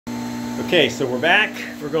Okay, so we're back.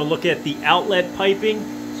 We're going to look at the outlet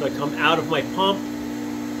piping. So I come out of my pump,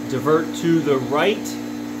 divert to the right.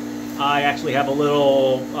 I actually have a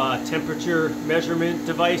little temperature measurement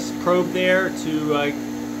device probe there to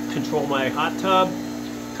control my hot tub.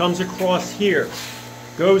 Comes across here,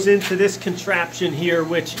 goes into this contraption here,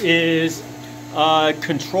 which is a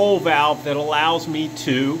control valve that allows me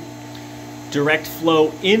to direct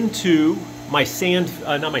flow into my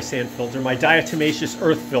not my sand filter, my diatomaceous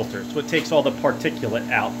earth filter. So it takes all the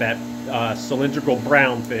particulate out, that cylindrical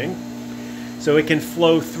brown thing. So it can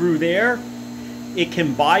flow through there. It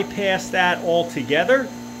can bypass that altogether,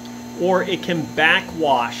 or it can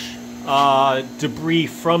backwash debris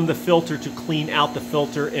from the filter to clean out the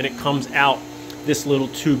filter, and it comes out this little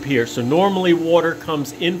tube here. So normally water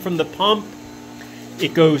comes in from the pump.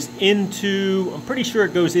 It goes into, I'm pretty sure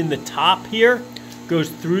it goes in the top here, goes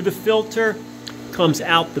through the filter, comes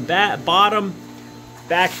out the bottom,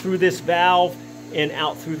 back through this valve, and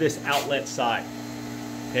out through this outlet side.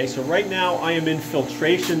 Okay, so right now I am in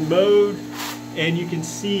filtration mode, and you can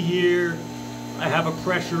see here I have a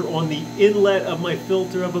pressure on the inlet of my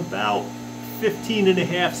filter of about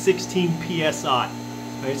 15.5, 16 psi.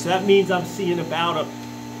 All right, so that means I'm seeing about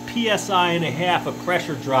a psi and a half of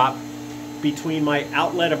pressure drop between my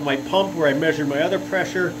outlet of my pump, where I measure my other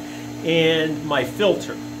pressure, and my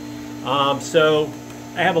filter. So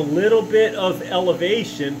I have a little bit of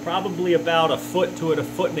elevation, probably about a foot to a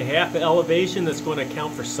foot and a half of elevation, that's going to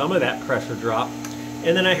account for some of that pressure drop.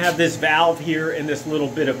 And then I have this valve here and this little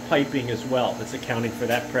bit of piping as well that's accounting for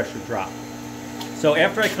that pressure drop. So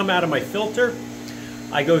after I come out of my filter,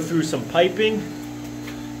 I go through some piping.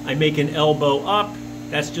 I make an elbow up.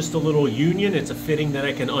 That's just a little union. It's a fitting that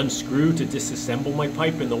I can unscrew to disassemble my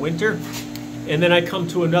pipe in the winter. And then I come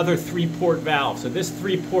to another 3-port valve. So this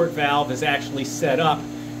 3-port valve is actually set up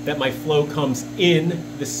that my flow comes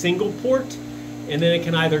in the single port, and then it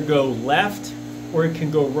can either go left or it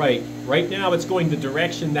can go right. Right now it's going the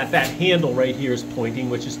direction that that handle right here is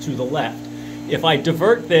pointing, which is to the left. If I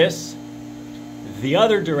divert this the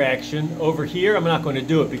other direction over here, I'm not going to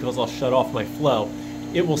do it because I'll shut off my flow.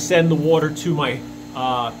 It will send the water to my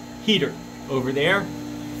heater over there.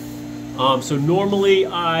 So normally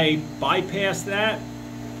I bypass that.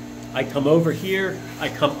 I come over here, I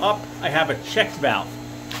come up, I have a check valve.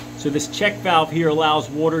 So this check valve here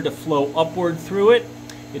allows water to flow upward through it.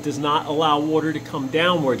 It does not allow water to come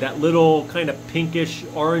downward. That little kind of pinkish,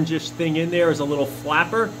 orangish thing in there is a little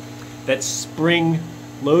flapper that's spring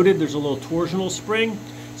loaded. There's a little torsional spring.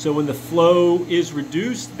 So when the flow is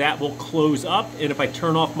reduced, that will close up. And if I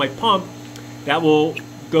turn off my pump, that will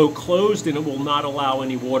go closed and it will not allow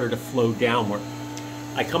any water to flow downward.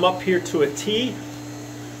 I come up here to a T.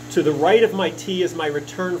 To the right of my T is my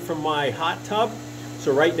return from my hot tub.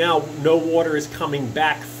 So right now no water is coming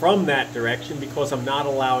back from that direction because I'm not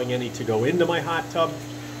allowing any to go into my hot tub.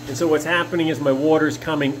 And so what's happening is my water is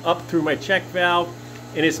coming up through my check valve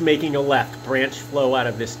and it's making a left branch flow out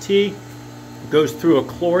of this T. It goes through a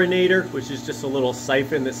chlorinator, which is just a little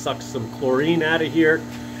siphon that sucks some chlorine out of here.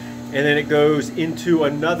 And then it goes into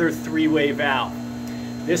another 3-way valve.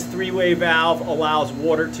 This 3-way valve allows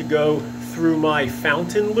water to go through my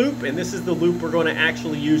fountain loop, and this is the loop we're going to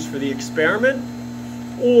actually use for the experiment.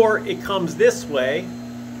 Or it comes this way,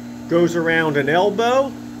 goes around an elbow,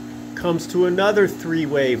 comes to another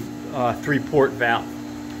 3-way 3-port valve.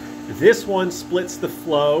 This one splits the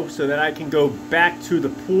flow so that I can go back to the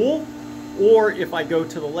pool, or if I go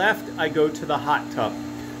to the left, I go to the hot tub.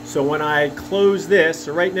 So when I close this,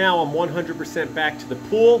 so right now I'm 100% back to the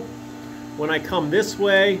pool. When I come this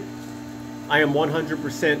way, I am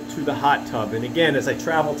 100% to the hot tub. And again, as I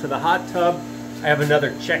travel to the hot tub, I have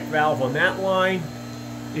another check valve on that line.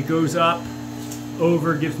 It goes up,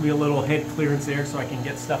 over, gives me a little head clearance there so I can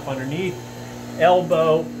get stuff underneath.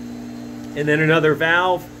 Elbow, and then another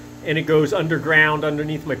valve, and it goes underground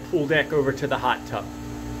underneath my pool deck over to the hot tub.